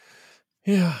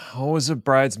Yeah, always a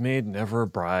bridesmaid, never a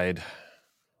bride.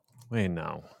 Wait,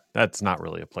 no, that's not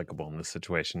really applicable in this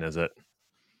situation, is it?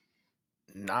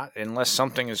 Not unless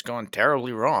something has gone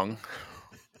terribly wrong.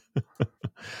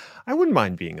 I wouldn't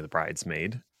mind being the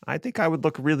bridesmaid. I think I would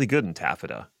look really good in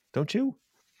taffeta. Don't you?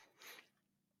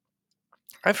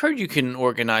 I've heard you can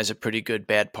organize a pretty good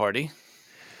bad party.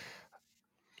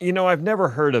 I've never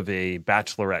heard of a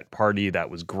bachelorette party that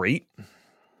was great.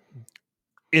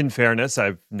 In fairness,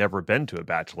 I've never been to a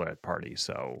bachelorette party,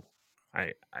 so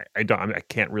I don't I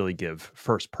can't really give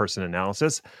first person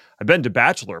analysis. I've been to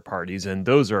bachelor parties, and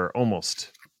those are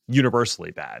almost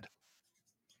universally bad.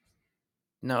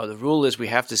 No, the rule is we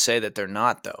have to say that they're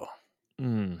not, though.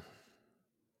 Mm,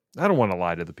 I don't want to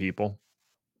lie to the people.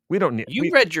 We don't need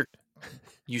You read your,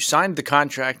 you signed the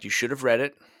contract. You should have read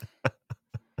it.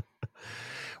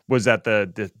 Was that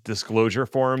the disclosure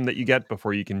form that you get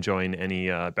before you can join any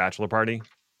bachelor party?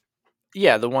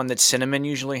 Yeah, the one that Cinnamon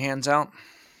usually hands out.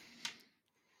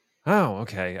 Oh,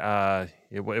 okay.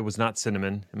 It was not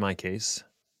cinnamon in my case.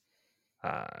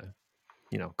 Uh,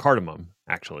 cardamom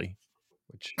actually,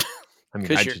 which I mean, I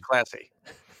Because you're just classy.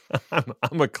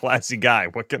 I'm a classy guy.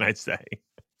 What can I say?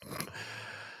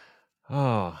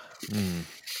 Oh, mm.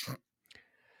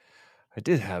 I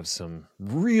did have some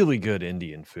really good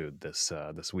Indian food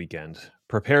this weekend,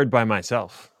 prepared by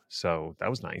myself. So that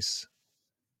was nice.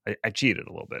 I cheated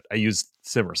a little bit. I used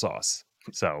simmer sauce.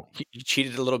 So You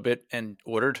cheated a little bit and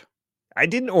ordered. I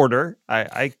didn't order.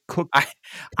 I cooked I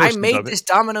I portions made of it. this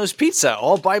Domino's pizza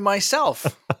all by myself.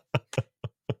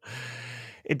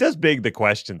 It does beg the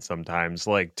question sometimes,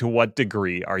 like, to what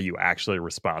degree are you actually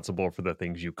responsible for the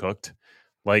things you cooked?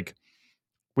 Like,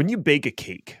 when you bake a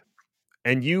cake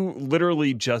and you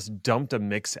literally just dumped a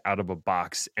mix out of a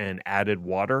box and added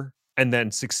water and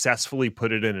then successfully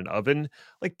put it in an oven,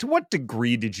 like, to what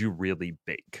degree did you really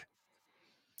bake?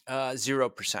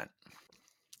 0%.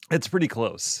 It's pretty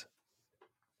close.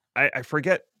 I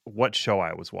forget what show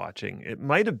I was watching. It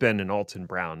might have been an Alton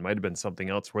Brown, might have been something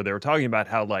else where they were talking about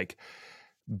how, like,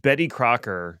 Betty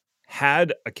Crocker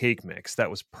had a cake mix that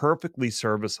was perfectly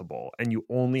serviceable and you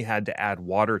only had to add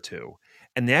water to.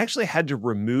 And they actually had to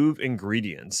remove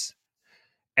ingredients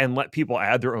and let people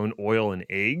add their own oil and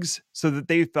eggs so that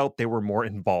they felt they were more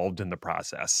involved in the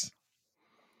process.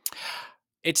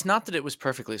 It's not that it was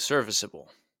perfectly serviceable.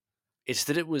 It's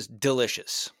that it was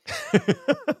delicious.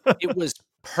 It was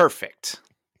perfect.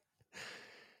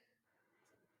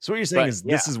 So what you're saying But is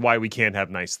yeah, this is why we can't have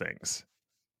nice things.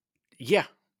 yeah.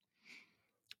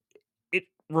 It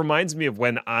reminds me of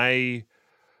when I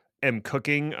am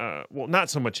cooking, well, not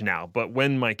so much now, but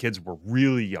when my kids were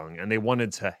really young and they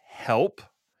wanted to help,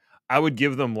 I would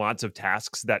give them lots of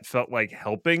tasks that felt like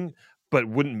helping, but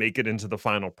wouldn't make it into the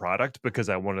final product because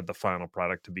I wanted the final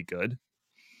product to be good.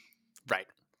 Right.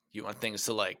 You want things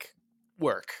to like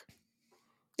work.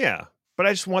 Yeah, but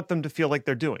I just want them to feel like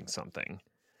they're doing something.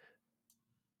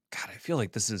 God, I feel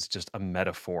like this is just a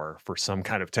metaphor for some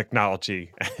kind of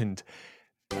technology and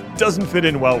doesn't fit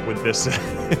in well with this,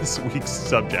 this week's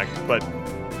subject, but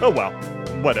oh well,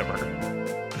 whatever.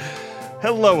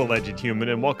 Hello, alleged human,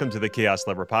 and welcome to the Chaos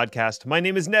Lover podcast. My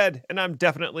name is Ned, and I'm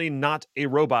definitely not a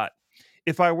robot.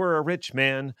 If I were a rich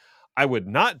man, I would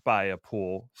not buy a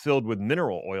pool filled with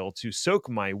mineral oil to soak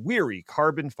my weary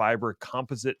carbon fiber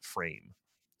composite frame.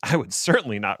 I would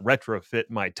certainly not retrofit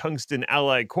my tungsten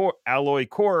alloy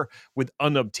core with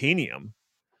unobtainium.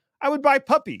 I would buy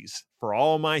puppies for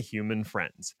all my human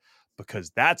friends because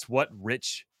that's what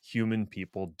rich human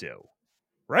people do.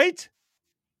 Right?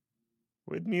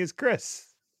 With me is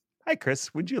Chris. Hi,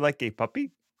 Chris. Would you like a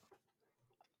puppy?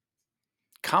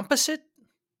 Composite?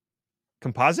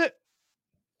 Composite?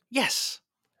 Yes.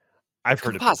 I've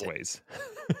heard it both Composite. ways.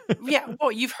 Yeah.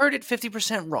 Well, you've heard it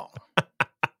 50% wrong.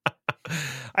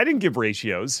 I didn't give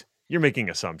ratios. You're making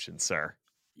assumptions, sir.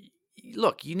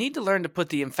 Look, you need to learn to put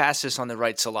the emphasis on the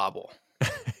right syllable.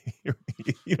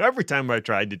 Every time I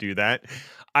tried to do that,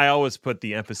 I always put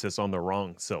the emphasis on the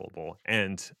wrong syllable,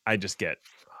 and I just get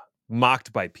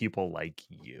mocked by people like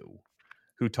you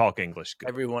who talk English good.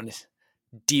 Everyone is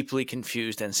deeply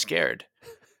confused and scared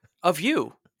of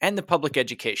you and the public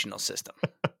educational system.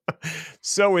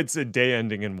 So it's a day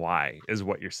ending in Y, is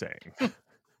what you're saying.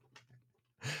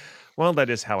 Well, that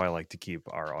is how I like to keep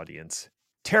our audience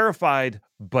terrified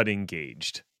but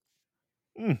engaged.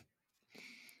 Mm.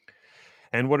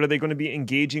 And what are they going to be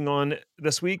engaging on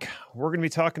this week? We're going to be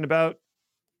talking about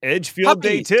Edgefield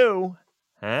Day Puppies. 2.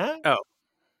 Huh? Oh,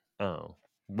 Oh.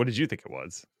 What did you think it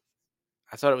was?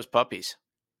 I thought it was puppies.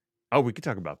 Oh, we could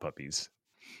talk about puppies.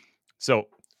 So,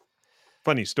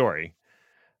 funny story.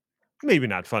 Maybe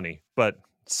not funny, but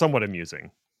somewhat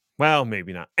amusing. Well,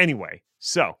 maybe not. Anyway,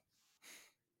 so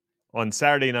on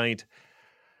Saturday night,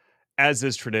 as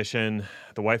is tradition,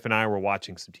 the wife and I were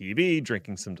watching some TV,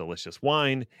 drinking some delicious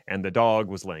wine, and the dog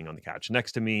was laying on the couch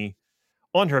next to me,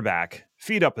 on her back,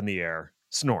 feet up in the air,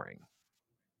 snoring.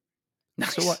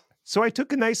 So Nice. what? So I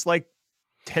took a nice, like,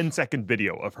 10-second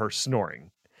video of her snoring.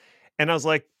 And I was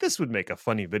like, this would make a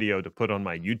funny video to put on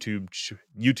my YouTube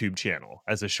channel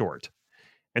as a short.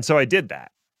 And so I did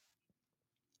that.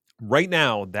 Right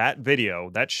now, that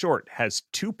video, that short, has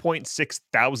 2.6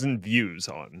 thousand views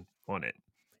on it.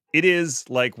 It is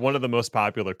like one of the most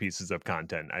popular pieces of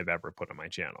content I've ever put on my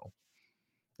channel.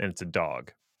 And it's a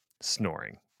dog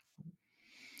snoring.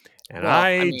 And Well, I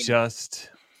I mean,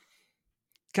 just,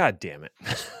 God damn it.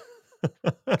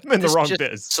 I'm in the this wrong just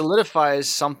biz. solidifies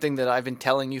something that I've been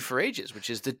telling you for ages, which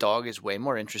is the dog is way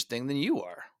more interesting than you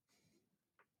are.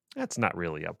 That's not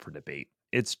really up for debate.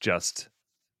 It's just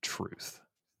truth.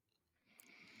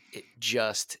 It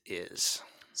just is.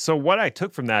 So what I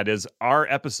took from that is our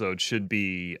episode should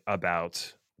be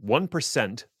about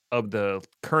 1% of the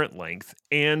current length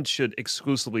and should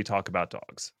exclusively talk about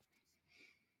dogs.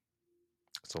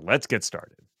 So let's get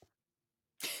started.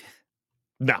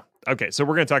 No. Okay, so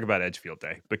we're going to talk about Edgefield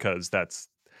Day because that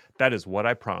is what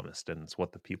I promised and it's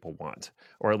what the people want.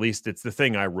 Or at least it's the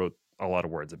thing I wrote a lot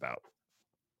of words about.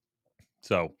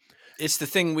 So, It's the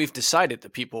thing we've decided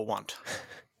that people want.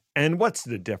 and what's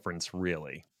the difference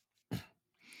really?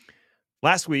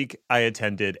 Last week I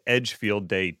attended Edgefield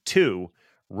Day 2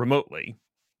 remotely,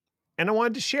 and I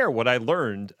wanted to share what I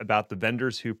learned about the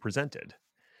vendors who presented.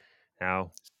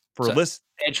 Now, for So list,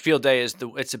 Edgefield Day is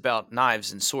it's about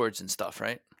knives and swords and stuff,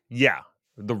 right? yeah,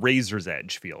 the Razor's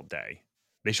Edge Field Day.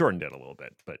 They shortened it a little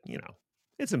bit, but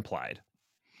it's implied.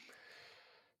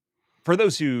 For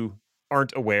those who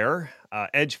aren't aware,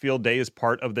 Edge Field Day is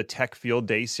part of the Tech Field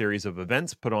Day series of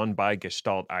events put on by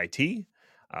Gestalt IT.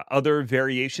 Other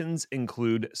variations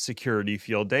include Security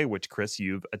Field Day, which Chris,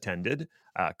 you've attended,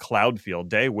 Cloud Field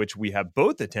Day, which we have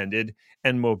both attended,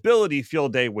 and Mobility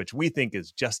Field Day, which we think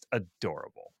is just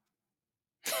adorable.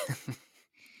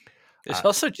 There's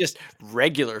also just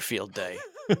regular field day.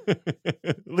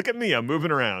 Look at me, I'm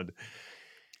moving around.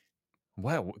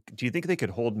 Wow, do you think they could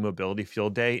hold Mobility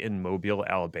Field Day in Mobile,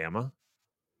 Alabama?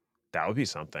 That would be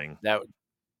something. That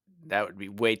would be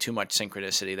way too much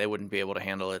synchronicity. They wouldn't be able to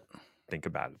handle it. Think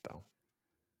about it, though.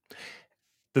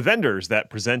 The vendors that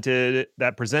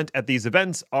present at these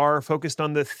events are focused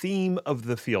on the theme of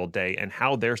the field day and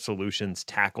how their solutions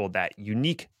tackle that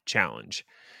unique challenge.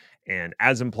 And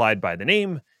as implied by the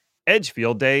name, Edge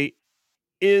Field Day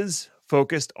is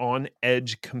focused on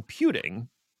edge computing,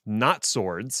 not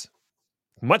swords,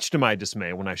 much to my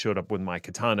dismay when I showed up with my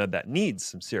katana that needs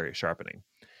some serious sharpening.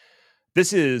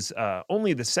 This is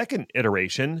only the second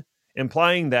iteration,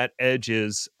 implying that edge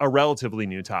is a relatively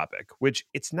new topic, which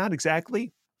it's not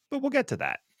exactly, but we'll get to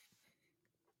that.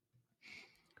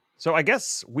 So I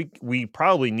guess we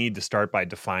probably need to start by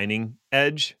defining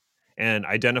edge and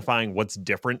identifying what's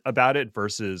different about it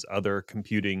versus other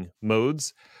computing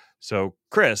modes. So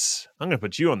Chris, I'm going to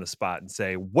put you on the spot and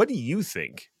say, what do you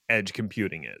think edge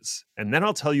computing is? And then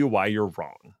I'll tell you why you're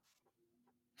wrong.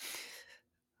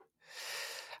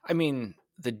 I mean,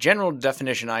 the general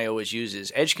definition I always use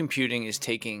is edge computing is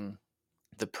taking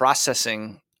the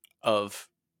processing of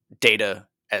data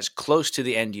as close to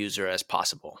the end user as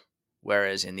possible.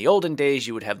 Whereas in the olden days,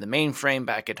 you would have the mainframe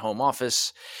back at home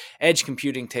office. Edge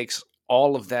computing takes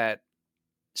all of that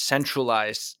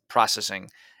centralized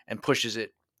processing and pushes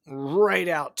it right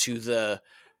out to the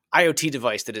IoT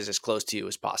device that is as close to you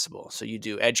as possible. So you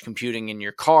do edge computing in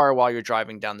your car while you're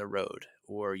driving down the road,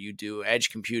 or you do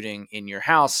edge computing in your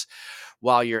house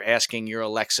while you're asking your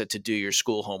Alexa to do your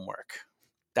school homework,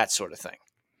 that sort of thing.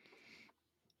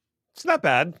 It's not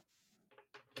bad.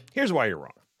 Here's why you're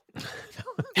wrong.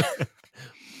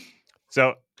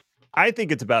 So I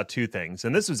think it's about two things.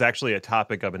 And this was actually a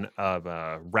topic of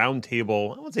a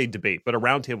roundtable, I won't say debate, but a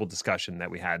roundtable discussion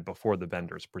that we had before the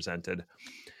vendors presented.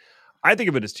 I think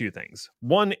of it as two things.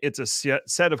 One, it's a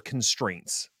set of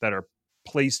constraints that are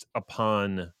placed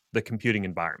upon the computing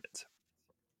environment.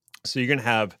 So you're going to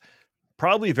have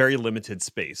probably very limited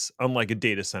space, unlike a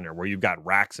data center where you've got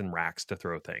racks and racks to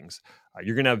throw things.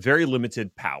 You're going to have very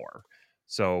limited power.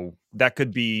 So that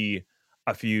could be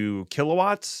a few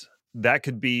kilowatts. That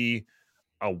could be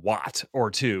a watt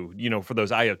or two, for those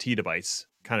IoT device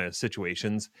kind of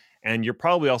situations. And you're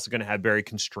probably also going to have very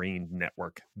constrained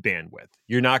network bandwidth.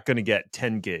 You're not going to get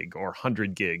 10 gig or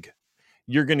 100 gig.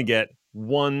 You're going to get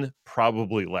one,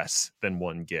 probably less than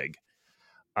 1 gig.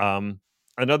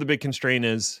 Another big constraint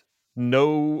is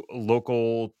no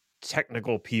local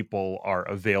technical people are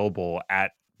available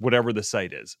at whatever the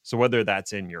site is. So whether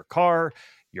that's in your car,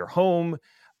 your home,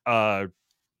 uh,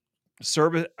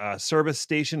 service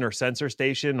station or sensor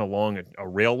station along a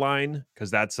rail line,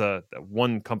 because that's a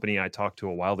one company I talked to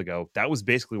a while ago. That was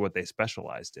basically what they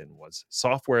specialized in, was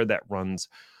software that runs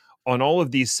on all of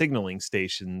these signaling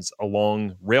stations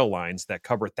along rail lines that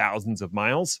cover thousands of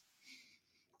miles.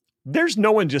 There's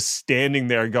no one just standing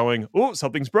there going, "Oh,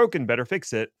 something's broken, better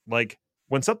fix it." Like,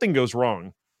 when something goes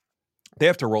wrong, they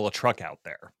have to roll a truck out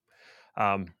there.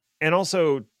 And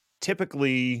also,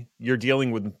 typically, you're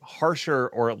dealing with harsher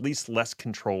or at least less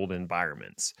controlled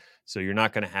environments. So you're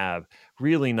not going to have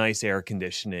really nice air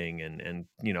conditioning and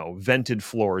vented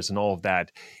floors and all of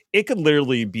that. It could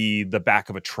literally be the back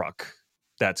of a truck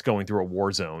that's going through a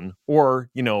war zone,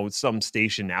 or some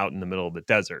station out in the middle of the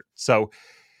desert. So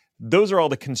those are all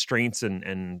the constraints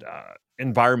and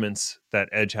environments that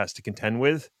Edge has to contend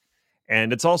with.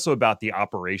 And it's also about the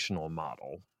operational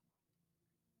model.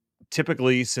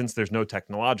 Typically, since there's no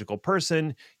technological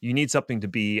person, you need something to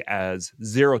be as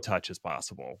zero touch as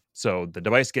possible. So the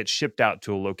device gets shipped out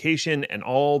to a location, and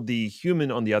all the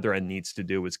human on the other end needs to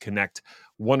do is connect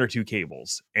one or two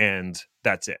cables, and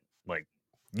that's it. Like,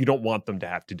 you don't want them to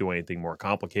have to do anything more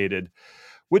complicated,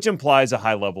 which implies a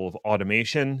high level of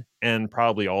automation and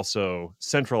probably also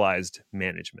centralized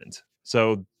management.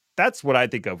 So that's what I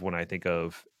think of when I think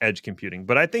of edge computing.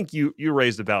 But I think you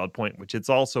raised a valid point, which it's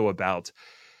also about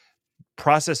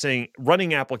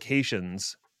running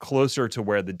applications closer to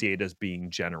where the data is being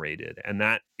generated. And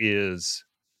that is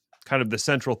kind of the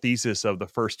central thesis of the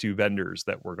first two vendors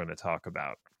that we're going to talk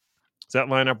about. Does that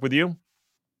line up with you?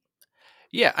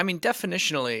 Yeah, I mean,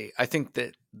 definitionally, I think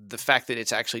that the fact that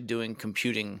it's actually doing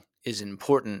computing is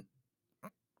important,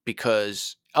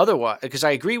 because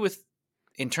I agree with,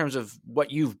 in terms of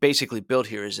what you've basically built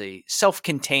here, is a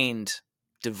self-contained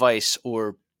device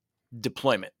or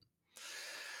deployment,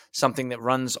 something that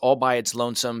runs all by its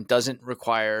lonesome, doesn't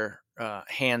require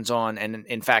hands-on, and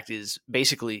in fact is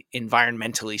basically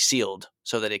environmentally sealed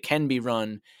so that it can be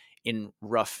run in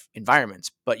rough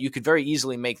environments. But you could very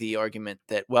easily make the argument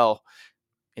that, well,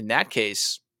 in that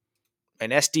case,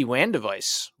 an SD-WAN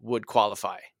device would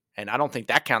qualify. And I don't think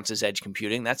that counts as edge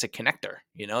computing. That's a connector,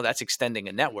 that's extending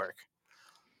a network.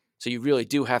 So you really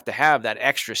do have to have that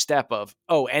extra step of,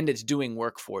 and it's doing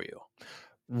work for you.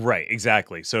 Right,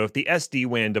 exactly. So if the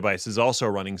SD-WAN device is also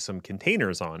running some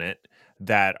containers on it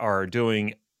that are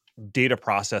doing data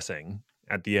processing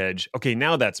at the edge, okay,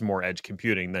 now that's more edge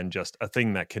computing than just a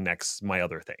thing that connects my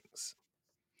other things.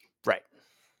 Right.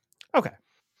 Okay,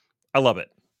 I love it.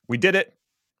 We did it.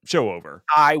 Show over.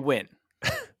 I win.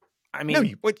 I No,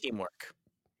 mean, teamwork.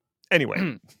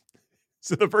 Anyway,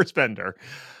 so the first vendor,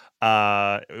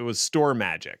 it was Store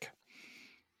Magic.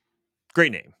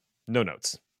 Great name. No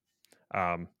notes.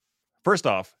 First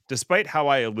off, despite how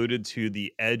I alluded to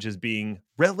the Edge as being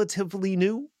relatively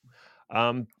new,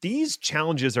 these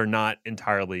challenges are not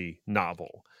entirely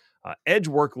novel. Edge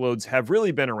workloads have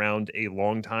really been around a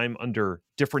long time under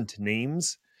different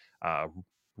names: uh,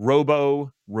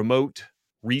 robo, remote,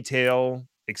 retail,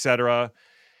 etc.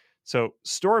 So,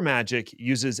 Store Magic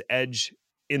uses Edge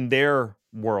in their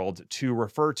world to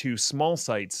refer to small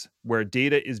sites where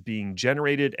data is being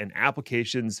generated and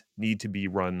applications need to be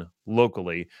run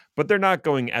locally, but they're not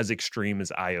going as extreme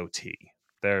as IoT.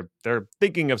 They're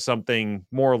thinking of something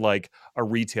more like a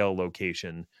retail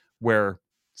location where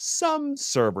some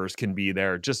servers can be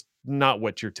there, just not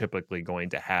what you're typically going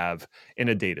to have in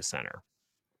a data center.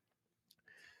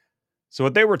 So,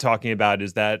 what they were talking about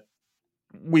is that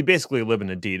we basically live in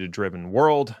a data driven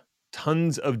world.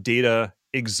 Tons of data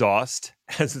exhaust,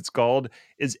 as it's called,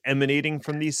 is emanating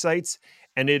from these sites.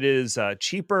 And it is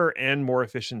cheaper and more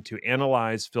efficient to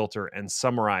analyze, filter, and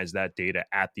summarize that data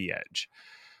at the edge.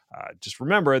 Just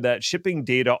remember that shipping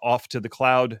data off to the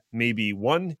cloud may be,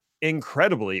 one,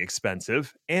 incredibly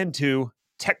expensive, and two,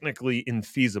 technically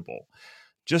infeasible.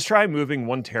 Just try moving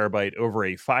 1 terabyte over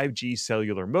a 5G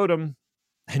cellular modem,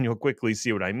 and you'll quickly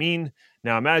see what I mean.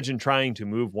 Now imagine trying to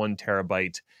move 1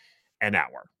 terabyte an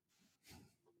hour.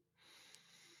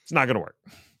 It's not going to work.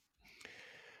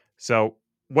 So,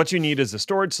 what you need is a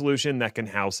storage solution that can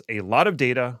house a lot of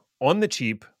data on the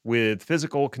cheap with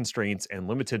physical constraints and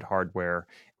limited hardware.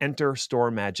 Enter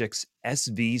StoreMagic's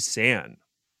SV-SAN.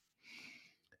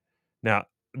 Now,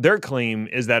 their claim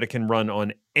is that it can run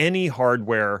on any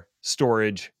hardware,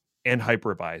 storage, and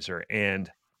hypervisor. And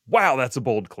wow, that's a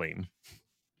bold claim.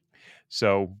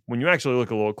 So when you actually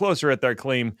look a little closer at their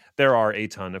claim, there are a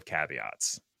ton of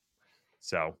caveats.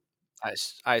 So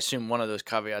I assume one of those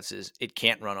caveats is it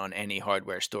can't run on any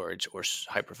hardware, storage, or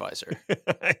hypervisor.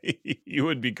 you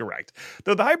would be correct.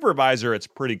 Though the hypervisor, it's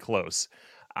pretty close.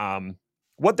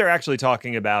 What they're actually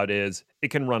talking about is it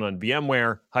can run on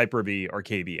VMware, Hyper-V, or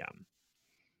KVM,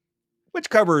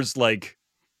 which covers like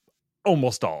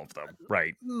almost all of them,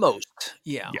 right? Most,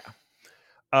 yeah.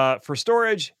 For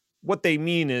storage, what they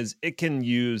mean is it can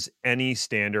use any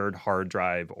standard hard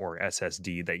drive or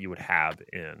SSD that you would have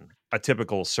in a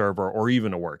typical server or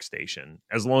even a workstation,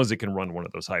 as long as it can run one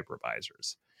of those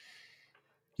hypervisors.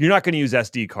 You're not going to use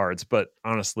SD cards, but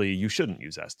honestly, you shouldn't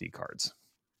use SD cards.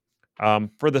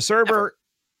 For the server, Never.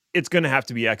 it's going to have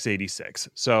to be x86.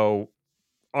 So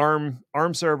ARM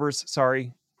servers,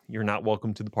 sorry, you're not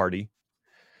welcome to the party.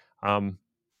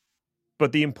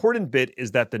 But the important bit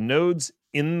is that the nodes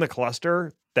in the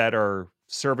cluster that are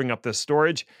serving up this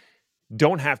storage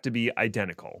don't have to be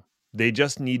identical. They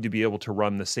just need to be able to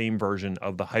run the same version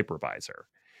of the hypervisor.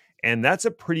 And that's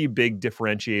a pretty big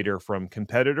differentiator from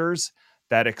competitors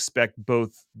that expect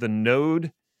both of the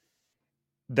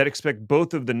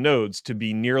nodes to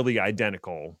be nearly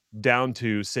identical, down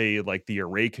to, say, like the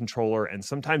array controller and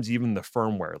sometimes even the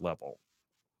firmware level.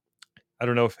 I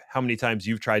don't know how many times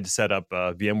you've tried to set up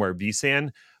VMware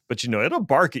vSAN, but it'll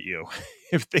bark at you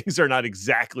if things are not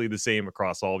exactly the same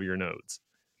across all of your nodes.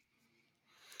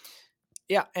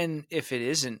 Yeah, and if it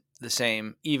isn't the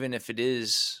same, even if it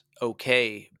is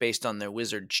okay based on their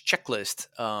wizard's checklist,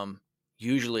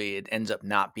 usually it ends up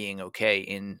not being okay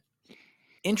in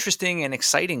interesting and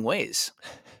exciting ways.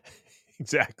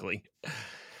 Exactly.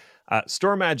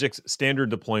 StoreMagic's standard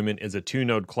deployment is a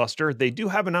 2-node cluster. They do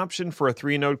have an option for a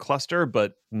 3-node cluster,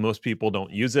 but most people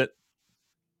don't use it.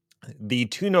 The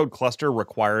 2-node cluster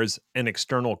requires an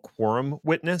external quorum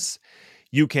witness.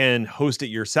 You can host it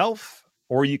yourself,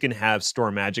 or you can have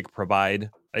StoreMagic provide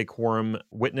a quorum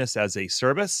witness as a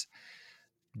service.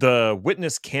 The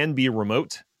witness can be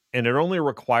remote, and it only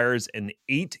requires an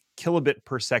 8 kilobit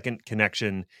per second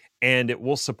connection, and it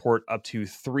will support up to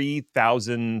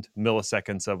 3,000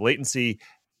 milliseconds of latency,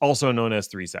 also known as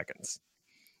 3 seconds.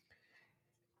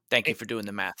 Thank you for doing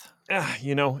the math.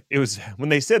 It was when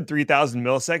they said 3,000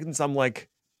 milliseconds, I'm like,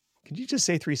 could you just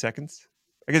say 3 seconds?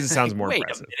 I guess it sounds more Wait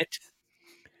impressive.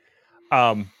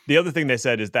 a minute. The other thing they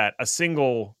said is that a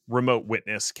single remote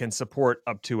witness can support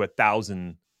up to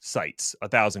 1,000 sites,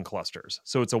 1,000 clusters.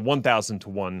 So it's a 1,000 to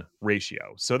 1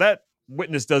 ratio. So that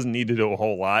witness doesn't need to do a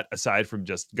whole lot aside from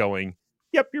just going,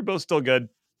 yep, you're both still good.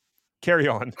 Carry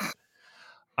on.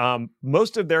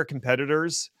 Most of their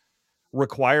competitors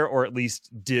require, or at least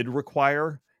did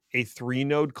require, a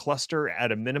 3-node cluster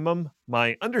at a minimum.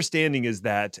 My understanding is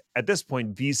that at this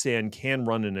point, vSAN can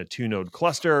run in a 2-node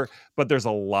cluster, but there's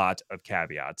a lot of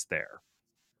caveats there.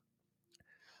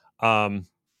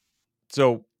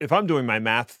 So if I'm doing my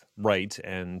math right,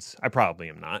 and I probably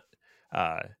am not,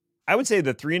 I would say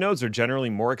the 3 nodes are generally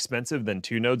more expensive than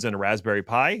 2 nodes in a Raspberry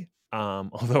Pi.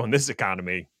 Although in this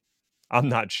economy, I'm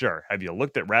not sure. Have you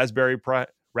looked at Raspberry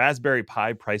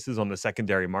Pi prices on the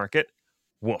secondary market?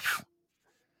 Woof.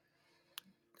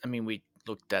 I mean, we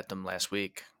looked at them last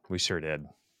week. We sure did.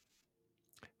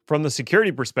 From the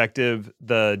security perspective,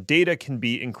 the data can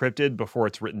be encrypted before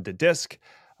it's written to disk.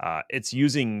 It's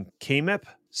using KMIP,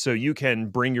 so you can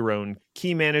bring your own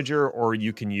key manager or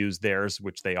you can use theirs,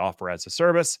 which they offer as a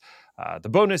service. The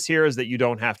bonus here is that you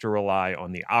don't have to rely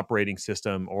on the operating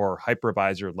system or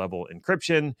hypervisor level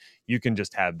encryption. You can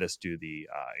just have this do the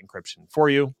encryption for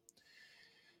you.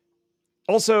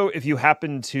 Also, if you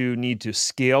happen to need to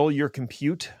scale your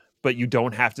compute, but you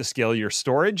don't have to scale your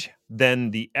storage, then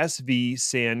the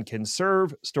SV-SAN can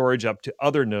serve storage up to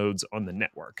other nodes on the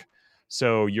network.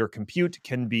 So your compute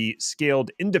can be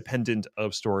scaled independent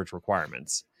of storage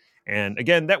requirements. And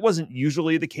again, that wasn't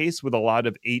usually the case with a lot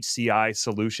of HCI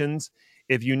solutions.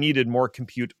 If you needed more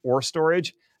compute or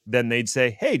storage, then they'd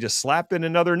say, hey, just slap in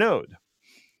another node.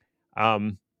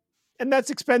 And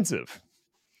that's expensive.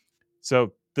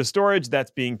 So the storage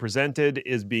that's being presented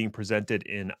is being presented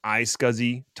in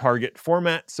iSCSI target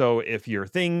format. So if your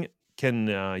thing can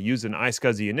use an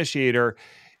iSCSI initiator,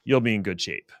 you'll be in good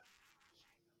shape.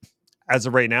 As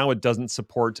of right now, it doesn't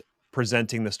support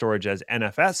presenting the storage as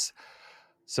NFS.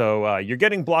 So you're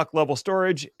getting block level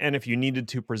storage. And if you needed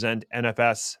to present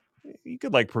NFS, you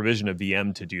could provision a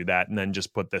VM to do that and then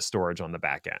just put this storage on the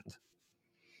back end.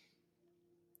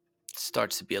 It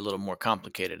starts to be a little more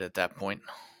complicated at that point.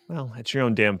 Well, it's your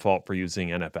own damn fault for using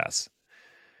NFS.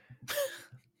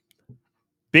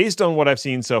 Based on what I've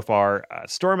seen so far,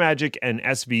 StoreMagic and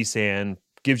SV-SAN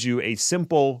gives you a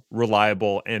simple,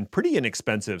 reliable, and pretty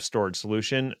inexpensive storage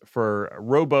solution for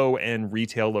robo and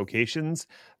retail locations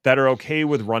that are okay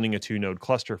with running a 2-node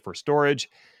cluster for storage.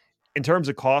 In terms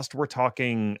of cost, we're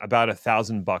talking about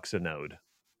 $1,000 a node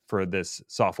for this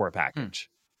software package.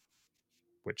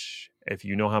 which, if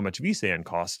you know how much vSAN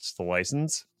costs the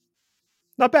license,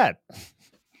 not bad.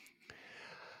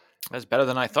 That's better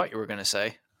than I thought you were going to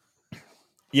say.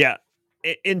 Yeah.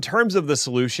 In terms of the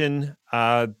solution,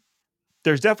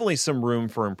 there's definitely some room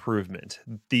for improvement.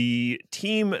 The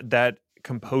team that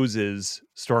composes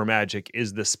Store Magic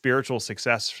is the spiritual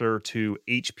successor to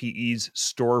HPE's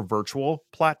Store Virtual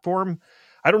platform.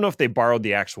 I don't know if they borrowed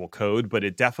the actual code, but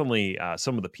it definitely,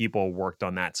 some of the people worked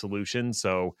on that solution.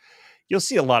 So you'll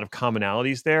see a lot of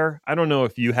commonalities there. I don't know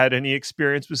if you had any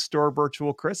experience with Store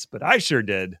Virtual, Chris, but I sure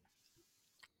did.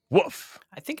 Woof.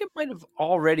 I think it might have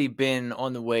already been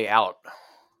on the way out.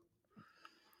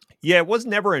 Yeah, it was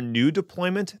never a new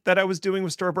deployment that I was doing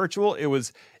with Store Virtual. It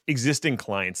was existing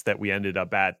clients that we ended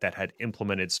up at that had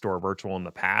implemented Store Virtual in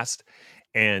the past.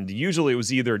 And usually it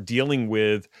was either dealing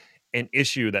with an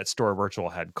issue that Store Virtual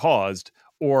had caused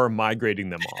or migrating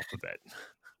them off of it.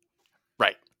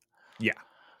 Right. Yeah.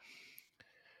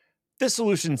 This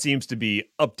solution seems to be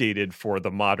updated for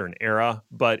the modern era,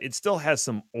 but it still has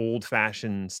some old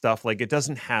fashioned stuff. Like it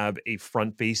doesn't have a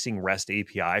front facing REST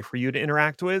API for you to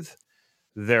interact with.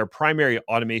 Their primary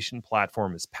automation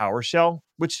platform is PowerShell,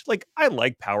 which like I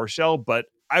like PowerShell, but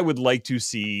I would like to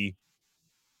see,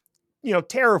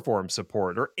 Terraform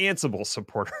support or Ansible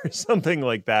support or something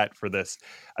like that for this,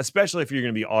 especially if you're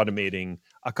going to be automating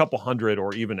a couple hundred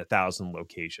or even 1,000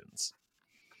 locations.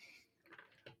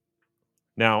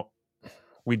 Now,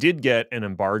 we did get an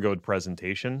embargoed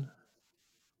presentation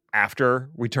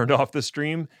after we turned off the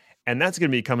stream, and that's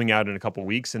going to be coming out in a couple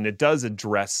weeks, and it does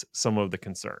address some of the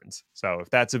concerns. So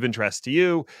if that's of interest to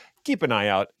you, keep an eye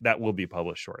out. That will be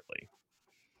published shortly.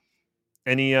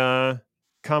 Any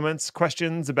comments,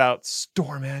 questions about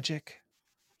Store Magic?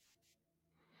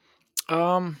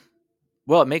 Well,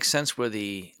 it makes sense where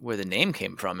the name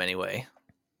came from anyway.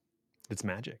 It's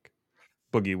magic.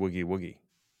 Boogie woogie woogie.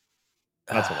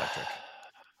 That's electric.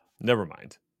 Never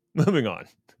mind. Moving on.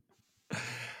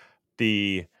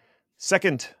 The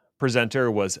second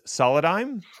presenter was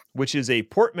Solidigm, which is a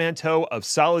portmanteau of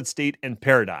solid state and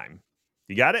paradigm.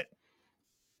 You got it?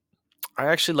 I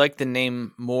actually liked the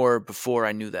name more before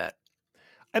I knew that.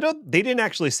 They didn't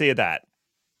actually say that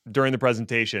during the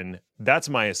presentation. That's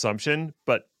my assumption,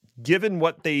 but given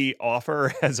what they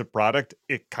offer as a product,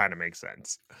 it kind of makes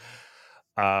sense.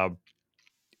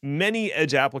 Many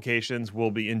edge applications will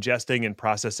be ingesting and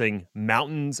processing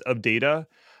mountains of data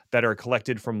that are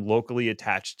collected from locally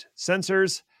attached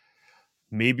sensors.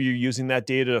 Maybe you're using that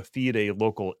data to feed a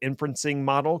local inferencing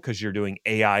model because you're doing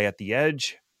AI at the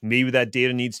edge. Maybe that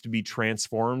data needs to be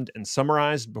transformed and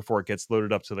summarized before it gets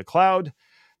loaded up to the cloud.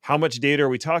 How much data are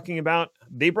we talking about?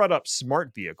 They brought up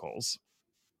smart vehicles,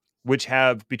 which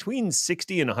have between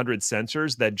 60 and 100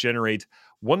 sensors that generate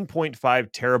 1.5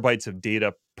 terabytes of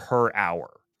data per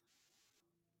hour.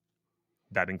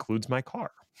 That includes my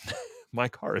car. My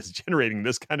car is generating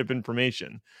this kind of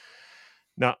information.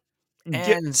 Now,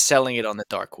 And selling it on the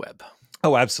dark web.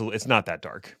 Oh, absolutely. It's not that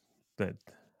dark. That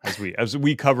as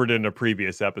we covered in a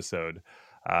previous episode,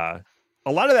 a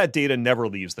lot of that data never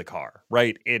leaves the car,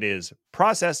 right? It is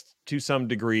processed to some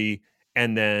degree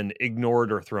and then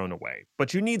ignored or thrown away.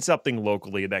 But you need something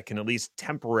locally that can at least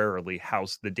temporarily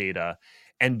house the data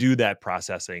and do that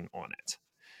processing on it.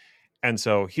 And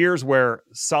so here's where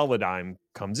Solidigm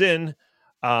comes in.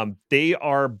 They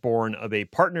are born of a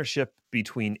partnership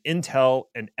between Intel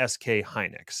and SK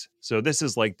Hynix. So this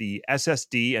is like the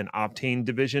SSD and Optane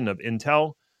division of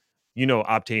Intel.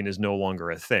 Optane is no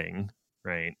longer a thing,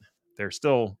 right? They're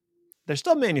still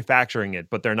manufacturing it,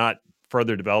 but they're not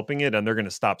further developing it, and they're going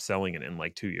to stop selling it in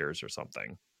like 2 years or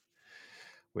something.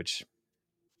 Which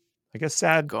I guess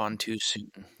sad. Gone too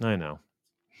soon. I know.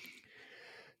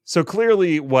 So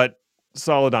clearly what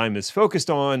Solidigm is focused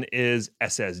on is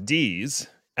SSDs,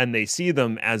 and they see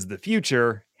them as the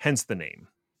future, hence the name.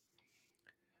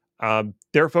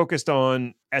 They're focused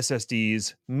on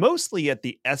SSDs mostly at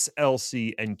the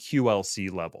SLC and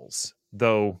QLC levels,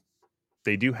 though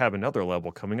they do have another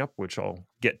level coming up, which I'll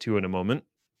get to in a moment.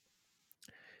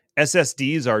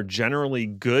 SSDs are generally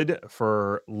good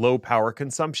for low power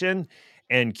consumption,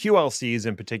 and QLCs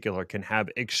in particular can have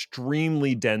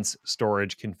extremely dense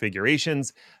storage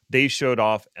configurations. They showed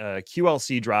off a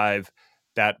QLC drive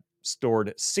that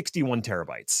stored 61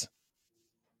 terabytes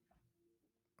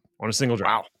on a single drive.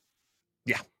 Wow.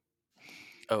 Yeah.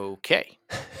 Okay.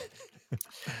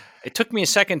 It took me a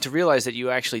second to realize that you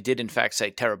actually did, in fact,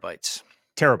 say terabytes.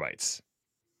 Terabytes.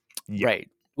 Yeah. Right.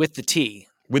 With the T.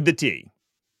 With the T.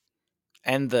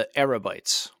 And the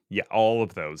erabytes. Yeah, all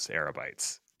of those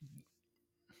erabytes.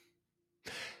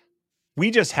 We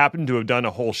just happened to have done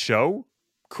a whole show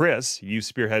Chris, you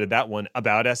spearheaded that one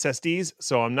about SSDs,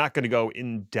 so I'm not going to go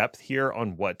in depth here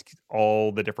on what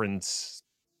all the different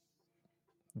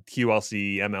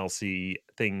QLC, MLC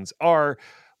things are.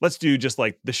 Let's do just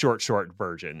like the short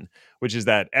version, which is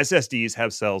that SSDs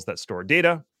have cells that store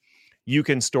data. You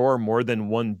can store more than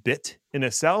 1 bit in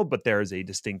a cell, but there is a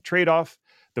distinct trade-off.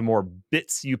 The more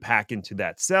bits you pack into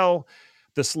that cell,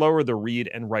 the slower the read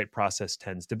and write process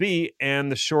tends to be,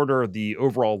 and the shorter the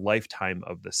overall lifetime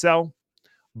of the cell.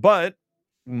 But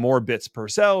more bits per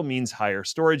cell means higher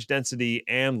storage density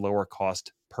and lower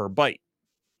cost per byte.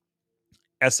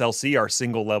 SLC are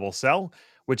single level cell,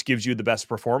 which gives you the best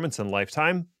performance and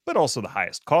lifetime, but also the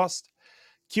highest cost.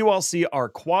 QLC are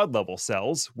quad level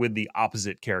cells with the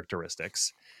opposite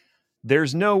characteristics.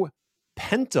 There's no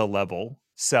penta level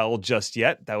cell just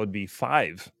yet. That would be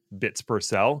 5 bits per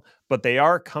cell, but they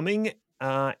are coming.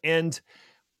 And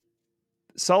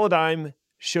Solidigm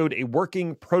showed a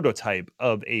working prototype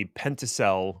of a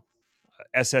pentacell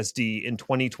SSD in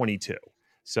 2022.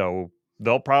 So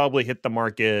they'll probably hit the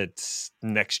market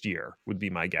next year, would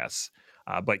be my guess.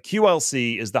 But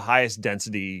QLC is the highest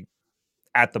density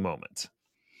at the moment.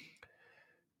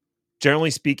 Generally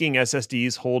speaking,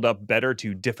 SSDs hold up better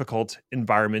to difficult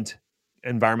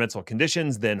environmental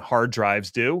conditions than hard drives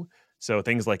do. So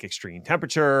things like extreme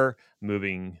temperature,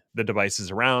 moving the devices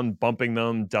around, bumping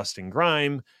them, dust and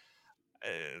grime.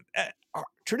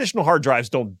 Traditional hard drives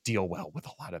don't deal well with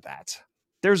a lot of that.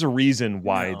 There's a reason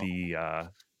why No.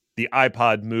 the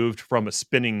iPod moved from a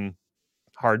spinning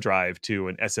hard drive to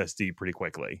an SSD pretty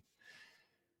quickly.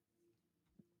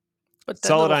 But that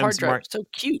little hard Solidigm's drive is so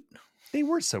cute. They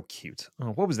were so cute.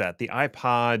 Oh, what was that? The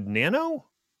iPod Nano?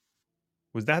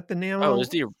 Was that the Oh, it Nano?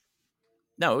 was it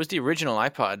was the original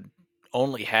iPod.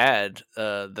 Only had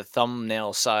the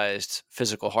thumbnail-sized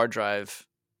physical hard drive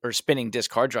or spinning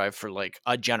disk hard drive for like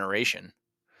a generation.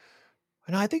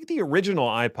 And I think the original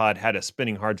iPod had a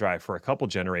spinning hard drive for a couple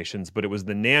generations, but it was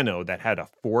the Nano that had a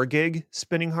 4 gig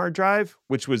spinning hard drive,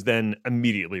 which was then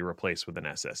immediately replaced with an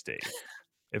SSD.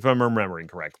 If I'm remembering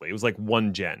correctly, it was like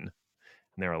 1 gen. And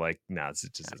they were like, nah, this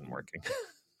just isn't working.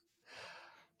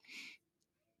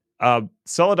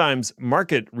 Solidigm's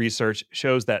market research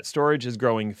shows that storage is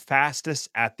growing fastest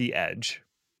at the edge.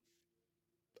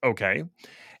 Okay.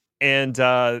 And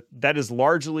that is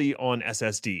largely on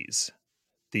SSDs.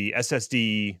 The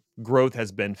SSD growth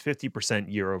has been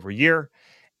 50% year over year.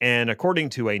 And according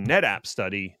to a NetApp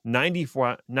study,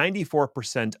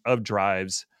 94% of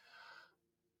drives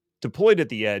deployed at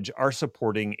the edge are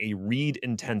supporting a read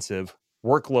intensive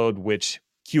workload, which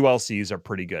QLCs are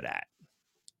pretty good at.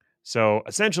 So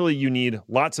essentially, you need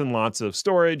lots and lots of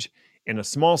storage in a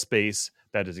small space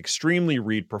that is extremely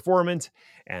read performant,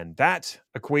 and that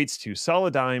equates to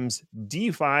Solidigm's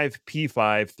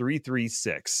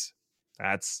D5P5336.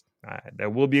 That's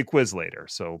there will be a quiz later,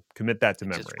 so commit that to It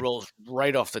just memory. rolls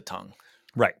right off the tongue.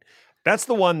 Right. That's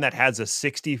the one that has a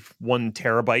 61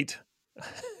 terabyte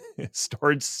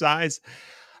storage size.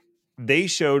 They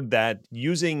showed that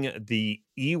using the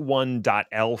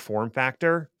E1.L form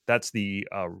factor, that's the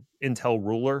Intel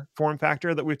ruler form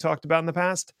factor that we've talked about in the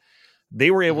past,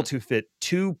 they were able to fit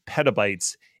 2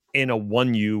 petabytes in a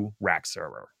 1U rack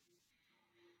server.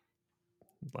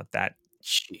 Let that,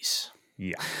 Jeez.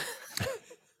 yeah.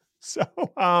 So,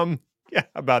 yeah,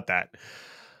 about that.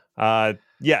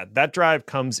 Yeah, that drive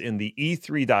comes in the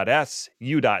E3.S,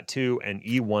 U.2, and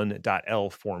E1.L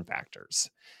form factors.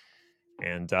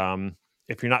 And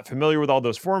if you're not familiar with all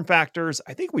those form factors,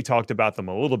 I think we talked about them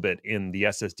a little bit in the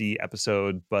SSD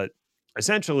episode, but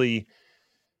essentially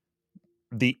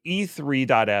the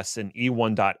E3.S and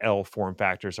E1.L form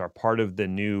factors are part of the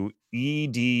new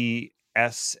EDSFF,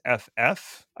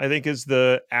 I think is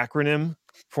the acronym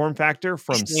form factor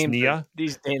from SNIA.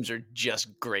 These names are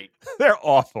just great. They're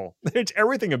awful.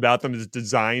 Everything about them is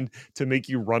designed to make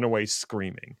you run away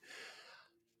screaming.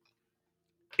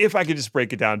 If I could just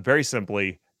break it down very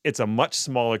simply, it's a much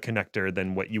smaller connector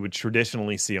than what you would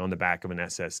traditionally see on the back of an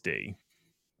SSD.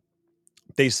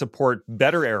 They support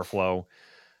better airflow.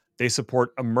 They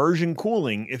support immersion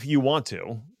cooling if you want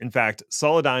to. In fact,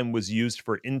 Solidigm was used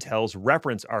for Intel's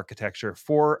reference architecture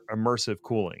for immersive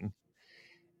cooling.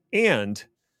 And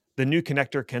the new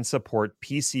connector can support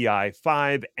PCI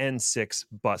 5 and 6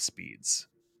 bus speeds.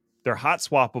 They're hot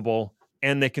swappable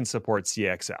and they can support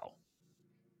CXL.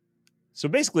 So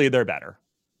basically, they're better.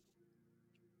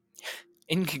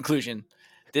 In conclusion,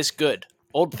 this good,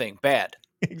 old thing bad.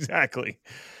 Exactly.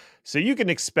 So you can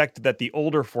expect that the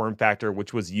older form factor,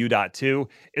 which was U.2,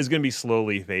 is going to be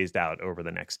slowly phased out over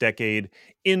the next decade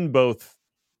in both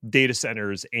data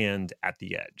centers and at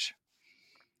the edge.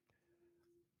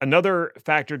 Another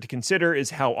factor to consider is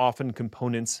how often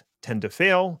components tend to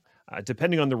fail.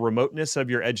 Depending on the remoteness of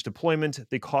your edge deployment,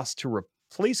 the cost to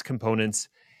replace components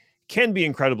can be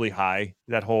incredibly high.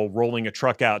 That whole rolling a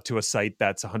truck out to a site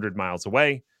that's 100 miles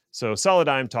away. So,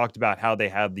 Solidigm talked about how they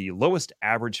have the lowest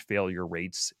average failure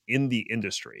rates in the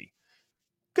industry.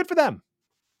 Good for them.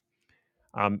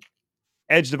 Um,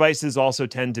 Edge devices also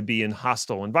tend to be in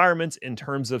hostile environments in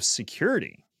terms of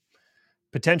security.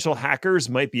 Potential hackers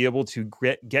might be able to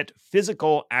get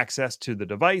physical access to the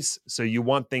device, so you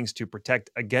want things to protect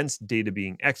against data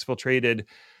being exfiltrated.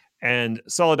 And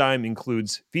Solidigm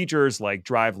includes features like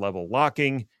drive level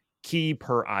locking, key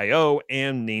per IO,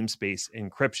 and namespace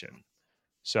encryption.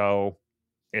 So,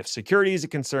 if security is a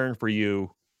concern for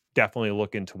you, definitely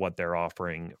look into what they're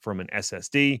offering from an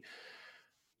SSD.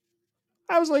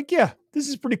 I was like, yeah, this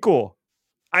is pretty cool.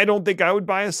 I don't think I would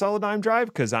buy a Solidigm drive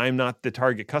because I'm not the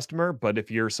target customer. But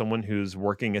if you're someone who's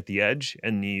working at the edge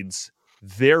and needs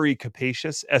very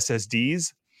capacious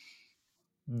SSDs,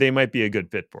 they might be a good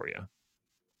fit for you.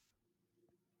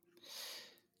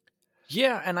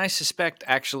 Yeah, and I suspect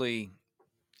actually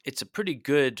it's a pretty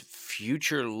good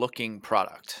future looking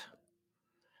product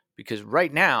because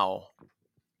right now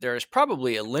there is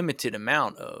probably a limited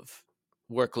amount of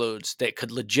workloads that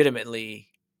could legitimately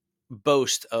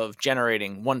boast of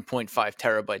generating 1.5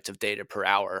 terabytes of data per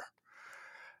hour.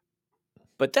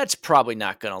 But that's probably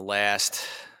not going to last.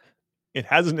 It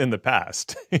hasn't in the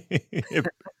past.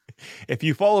 if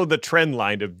you follow the trend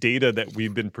line of data that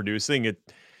we've been producing,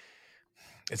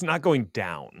 it's not going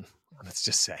down. Let's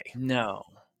just say No.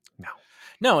 no.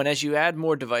 No, and as you add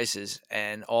more devices,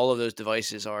 and all of those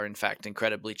devices are in fact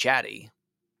incredibly chatty,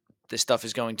 this stuff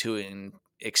is going to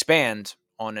expand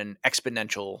on an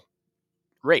exponential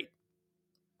rate.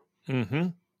 Mm-hmm.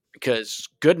 Because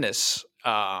goodness,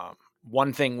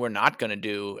 one thing we're not going to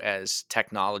do as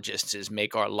technologists is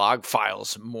make our log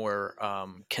files more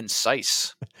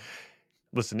concise.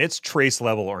 Listen, it's trace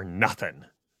level or nothing.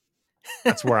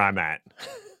 That's where I'm at.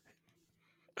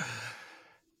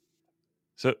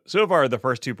 So far, the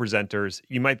first two presenters,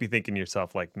 you might be thinking to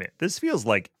yourself, like, man, this feels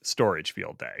like storage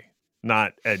field day,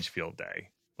 not edge field day.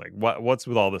 Like, what's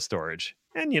with all the storage?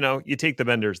 And you take the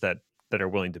vendors that are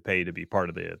willing to pay to be part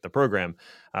of the program.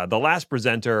 The last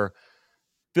presenter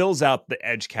fills out the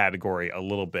edge category a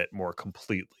little bit more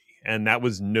completely, and that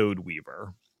was Node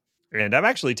Weaver. And I've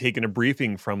actually taken a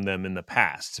briefing from them in the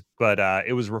past, but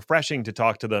it was refreshing to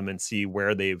talk to them and see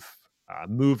where they've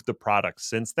moved the product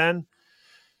since then.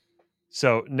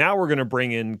 So now we're going to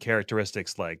bring in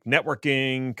characteristics like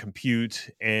networking, compute,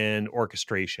 and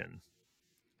orchestration.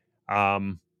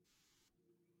 Um,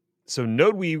 so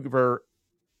Node Weaver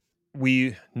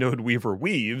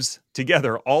weaves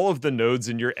together all of the nodes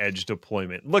in your edge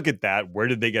deployment. Look at that. Where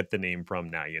did they get the name from?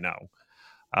 Now you know.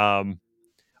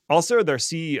 Also, their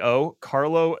CEO,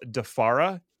 Carlo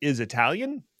DeFara, is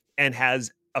Italian and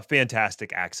has a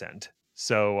fantastic accent.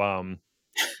 So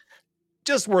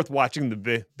just worth watching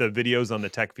the videos on the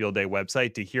Tech Field Day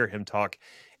website to hear him talk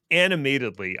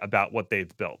animatedly about what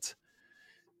they've built.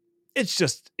 It's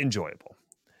just enjoyable.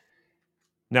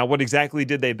 Now, what exactly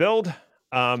did they build?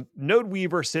 Node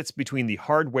Weaver sits between the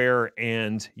hardware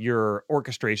and your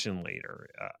orchestration layer.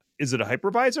 Is it a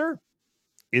hypervisor?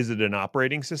 Is it an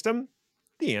operating system?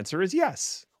 The answer is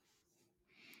yes.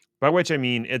 By which I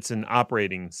mean it's an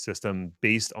operating system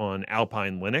based on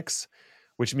Alpine Linux,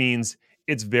 which means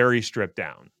it's very stripped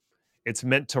down. It's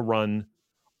meant to run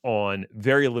on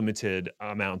very limited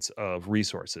amounts of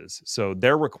resources. So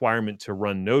their requirement to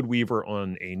run Node Weaver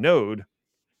on a node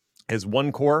is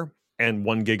 1 core and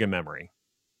 1 gig of memory.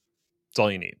 That's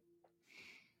all you need.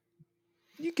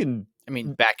 You can, I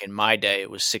mean, back in my day,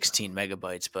 it was 16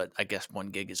 megabytes, but I guess 1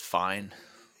 gig is fine.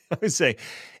 I would say,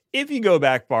 if you go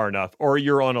back far enough or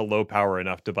you're on a low power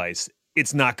enough device,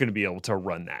 it's not going to be able to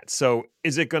run that. So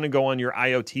is it going to go on your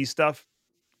IoT stuff?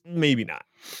 Maybe not.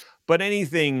 But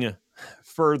anything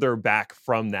further back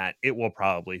from that, it will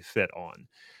probably fit on.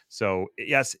 So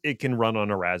yes, it can run on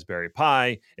a Raspberry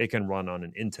Pi. It can run on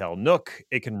an Intel NUC.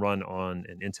 It can run on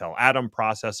an Intel Atom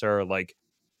processor. Like,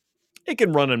 it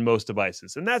can run on most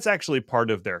devices. And that's actually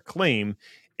part of their claim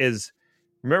is,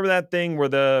 remember that thing where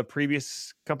the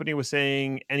previous company was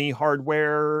saying any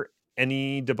hardware,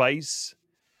 any device?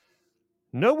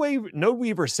 Node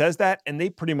Weaver says that, and they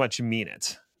pretty much mean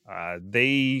it.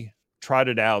 They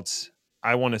trotted out,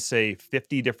 I want to say,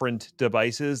 50 different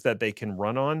devices that they can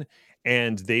run on,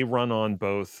 and they run on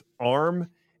both ARM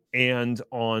and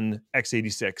on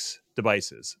x86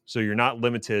 devices. So you're not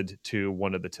limited to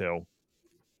one of the two.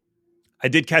 I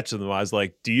did catch them. I was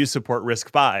like, do you support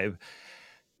RISC-V?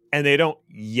 And they don't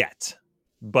yet.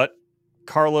 But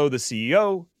Carlo, the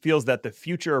CEO, feels that the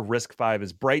future of RISC-V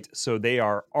is bright, so they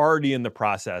are already in the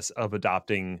process of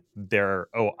adopting their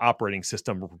operating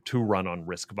system to run on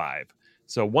RISC-V.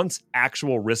 So once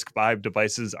actual RISC-V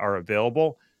devices are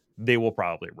available, they will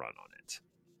probably run on it.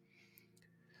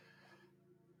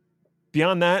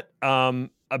 Beyond that,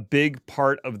 a big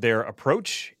part of their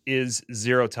approach is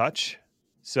zero touch.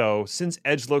 So since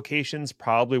edge locations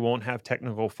probably won't have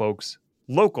technical folks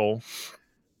local,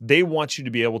 they want you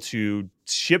to be able to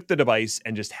ship the device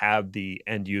and just have the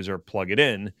end user plug it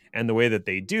in. And the way that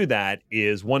they do that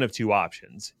is one of two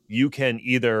options. You can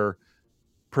either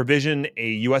provision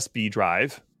a USB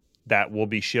drive that will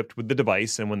be shipped with the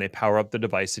device. And when they power up the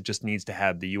device, it just needs to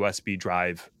have the USB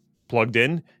drive plugged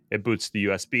in. It boots the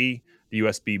USB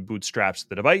bootstraps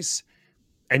the device,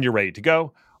 and you're ready to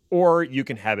go. Or you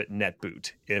can have it net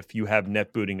boot if you have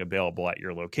net booting available at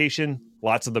your location.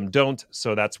 Lots of them don't,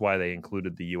 so that's why they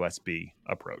included the USB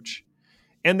approach.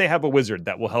 And they have a wizard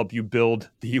that will help you build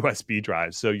the USB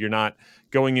drive, so you're not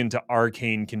going into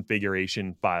arcane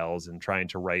configuration files and trying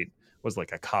to write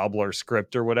like a cobbler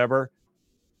script or whatever.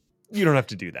 You don't have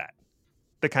to do that.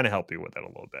 They kind of help you with it a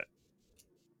little bit.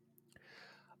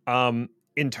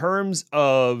 In terms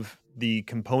of the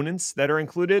components that are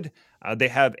included, they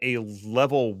have a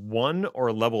level 1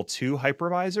 or level 2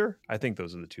 hypervisor. I think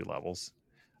those are the two levels.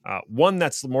 One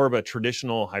that's more of a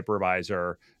traditional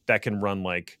hypervisor that can run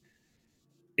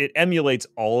it emulates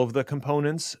all of the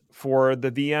components for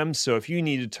the VM. So if you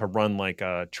needed to run like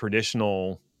a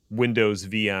traditional Windows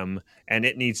VM and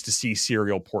it needs to see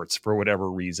serial ports for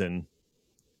whatever reason,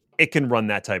 it can run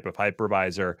that type of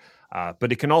hypervisor.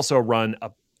 But it can also run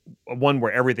a one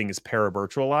where everything is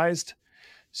para-virtualized.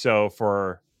 So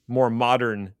for more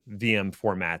modern VM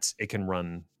formats, it can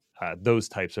run those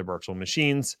types of virtual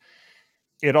machines.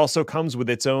 It also comes with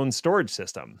its own storage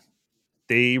system.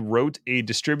 They wrote a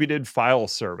distributed file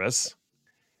service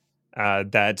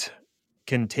that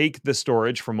can take the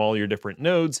storage from all your different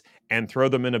nodes and throw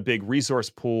them in a big resource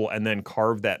pool and then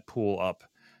carve that pool up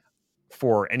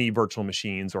for any virtual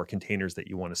machines or containers that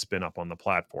you want to spin up on the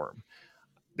platform.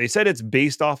 They said it's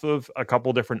based off of a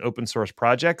couple different open source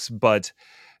projects, but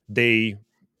they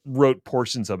wrote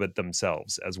portions of it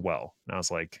themselves as well. And I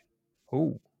was like,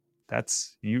 "Oh,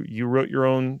 that's you wrote your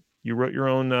own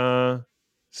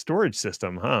storage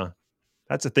system, huh?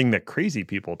 That's a thing that crazy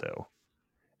people do,"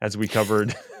 as we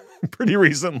covered pretty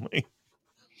recently.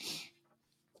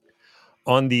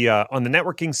 On the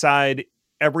networking side,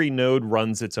 every node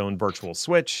runs its own virtual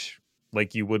switch,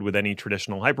 like you would with any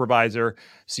traditional hypervisor.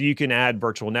 So you can add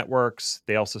virtual networks.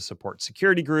 They also support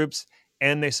security groups,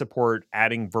 and they support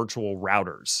adding virtual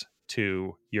routers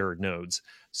to your nodes.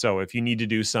 So if you need to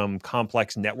do some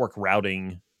complex network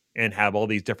routing and have all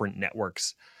these different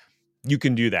networks, you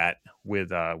can do that with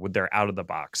their out of the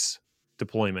box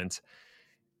deployment.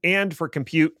 And for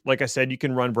compute, like I said, you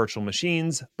can run virtual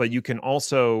machines, but you can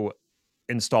also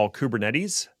install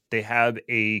Kubernetes. They have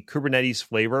a Kubernetes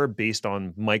flavor based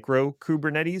on micro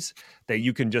Kubernetes that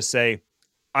you can just say,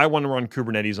 I want to run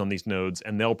Kubernetes on these nodes,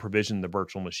 and they'll provision the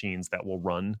virtual machines that will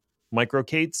run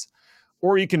microkates.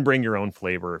 Or you can bring your own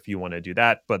flavor if you want to do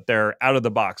that. But their out of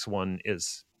the box one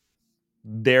is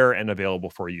there and available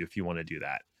for you if you want to do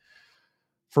that.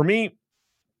 For me,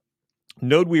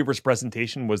 NodeWeaver's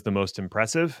presentation was the most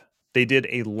impressive. They did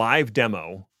a live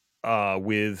demo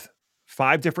with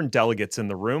 5 different delegates in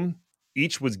the room.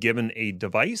 Each was given a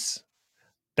device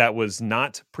that was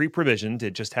not pre-provisioned.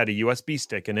 It just had a USB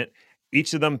stick in it.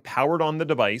 Each of them powered on the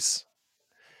device.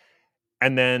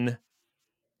 And then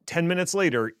 10 minutes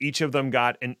later, each of them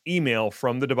got an email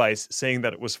from the device saying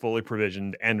that it was fully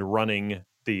provisioned and running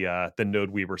the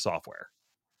NodeWeaver software.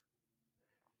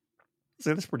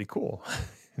 So that's pretty cool.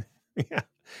 Yeah.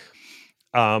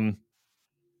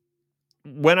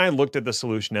 When I looked at the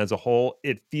solution as a whole,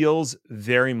 it feels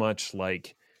very much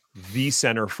like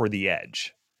vCenter for the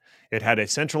edge. It had a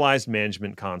centralized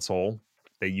management console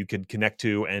that you could connect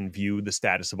to and view the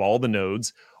status of all the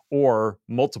nodes or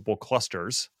multiple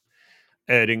clusters.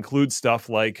 It includes stuff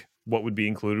like what would be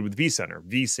included with vCenter,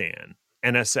 vSAN,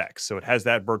 NSX. So it has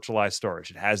that virtualized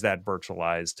storage, it has that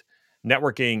virtualized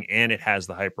networking, and it has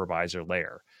the hypervisor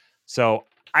layer. So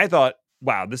I thought,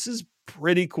 wow, this is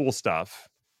pretty cool stuff.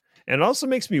 And it also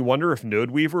makes me wonder if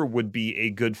NodeWeaver would be a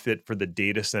good fit for the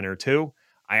data center too.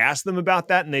 I asked them about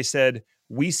that, and they said,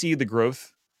 we see the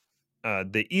growth,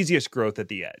 the easiest growth at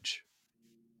the edge.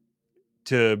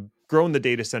 To grow in the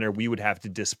data center, we would have to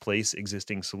displace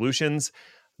existing solutions.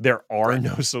 There are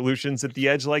no solutions at the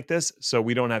edge like this, so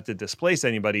we don't have to displace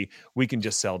anybody. We can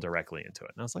just sell directly into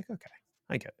it. And I was like, okay,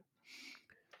 I get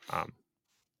it.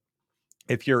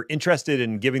 If you're interested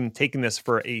in taking this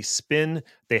for a spin,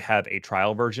 they have a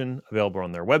trial version available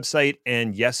on their website.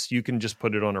 And yes, you can just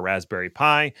put it on a Raspberry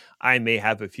Pi. I may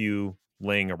have a few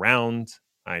laying around.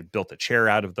 I built a chair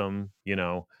out of them,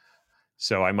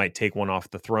 so I might take one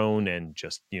off the throne and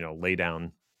just, lay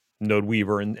down Node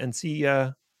Weaver and see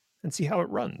how it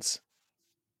runs.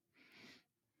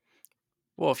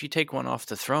 Well, if you take one off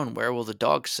the throne, where will the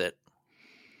dog sit?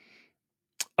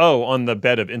 Oh, on the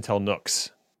bed of Intel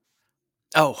Nooks.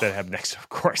 Oh, that I have next, of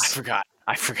course.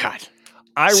 I forgot.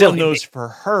 I Silly run me. those for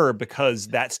her because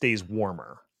that stays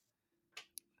warmer.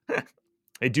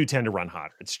 They do tend to run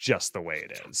hotter. It's just the way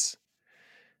it is.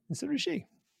 And so does she.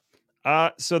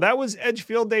 So that was Edge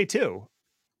Field Day 2.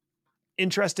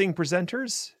 Interesting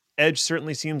presenters. Edge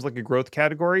certainly seems like a growth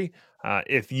category.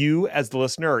 If you, as the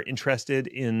listener, are interested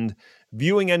in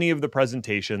viewing any of the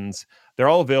presentations, they're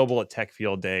all available at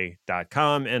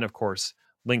techfieldday.com. And of course,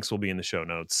 links will be in the show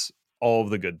notes. All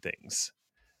of the good things.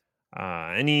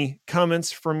 Any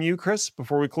comments from you, Chris,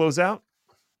 before we close out?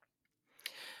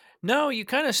 No, you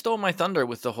kind of stole my thunder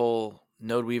with the whole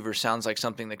Node Weaver sounds like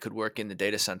something that could work in the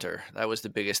data center. That was the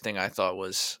biggest thing I thought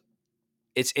was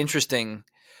it's interesting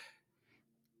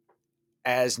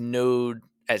as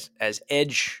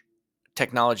edge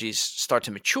technologies start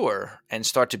to mature and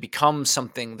start to become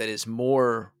something that is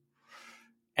more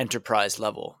enterprise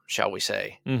level, shall we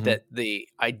say, that the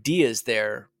ideas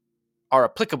there are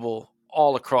applicable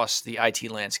all across the IT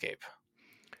landscape.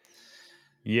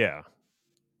 Yeah.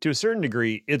 To a certain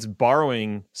degree, it's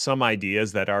borrowing some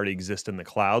ideas that already exist in the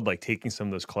cloud, like taking some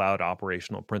of those cloud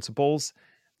operational principles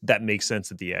that make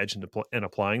sense at the edge and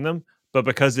applying them. But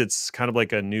because it's kind of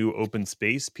like a new open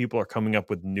space, people are coming up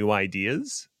with new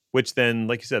ideas, which then,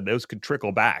 like you said, those could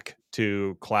trickle back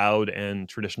to cloud and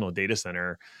traditional data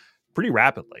center pretty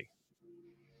rapidly.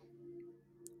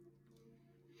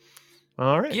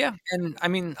 All right. Yeah. And I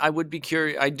mean, I would be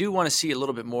curious. I do want to see a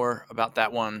little bit more about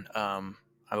that one.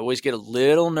 I always get a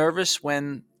little nervous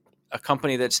when a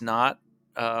company that's not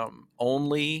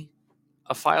only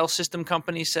a file system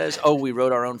company says, oh, we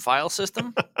wrote our own file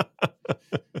system.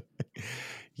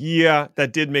 Yeah,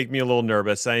 that did make me a little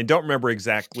nervous. I don't remember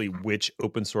exactly which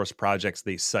open source projects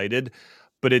they cited,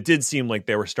 but it did seem like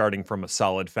they were starting from a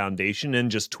solid foundation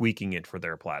and just tweaking it for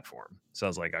their platform. So I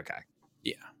was like, okay.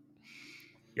 Yeah.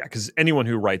 Yeah, because anyone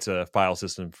who writes a file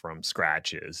system from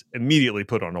scratch is immediately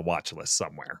put on a watch list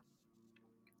somewhere.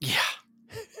 Yeah.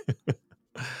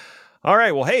 All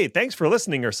right. Well, hey, thanks for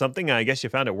listening or something. I guess you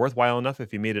found it worthwhile enough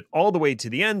if you made it all the way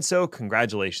to the end. So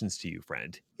congratulations to you,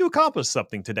 friend. You accomplished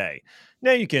something today.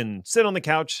 Now you can sit on the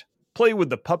couch, play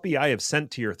with the puppy I have sent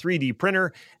to your 3D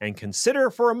printer, and consider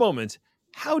for a moment,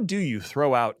 how do you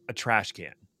throw out a trash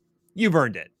can? You've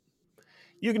earned it.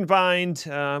 You can find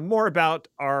more about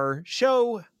our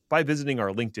show by visiting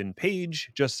our LinkedIn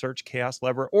page. Just search Chaos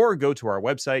Lever or go to our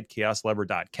website,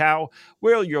 chaoslever.cow,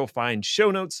 where you'll find show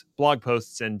notes, blog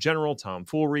posts, and general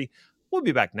tomfoolery. We'll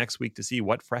be back next week to see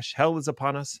what fresh hell is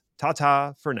upon us.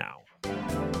 Ta-ta for now.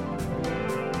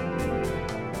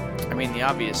 I mean, the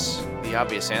obvious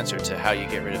answer to how you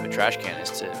get rid of a trash can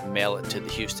is to mail it to the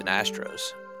Houston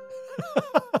Astros.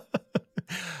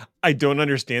 I don't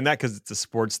understand that because it's a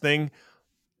sports thing,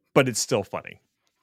 but it's still funny.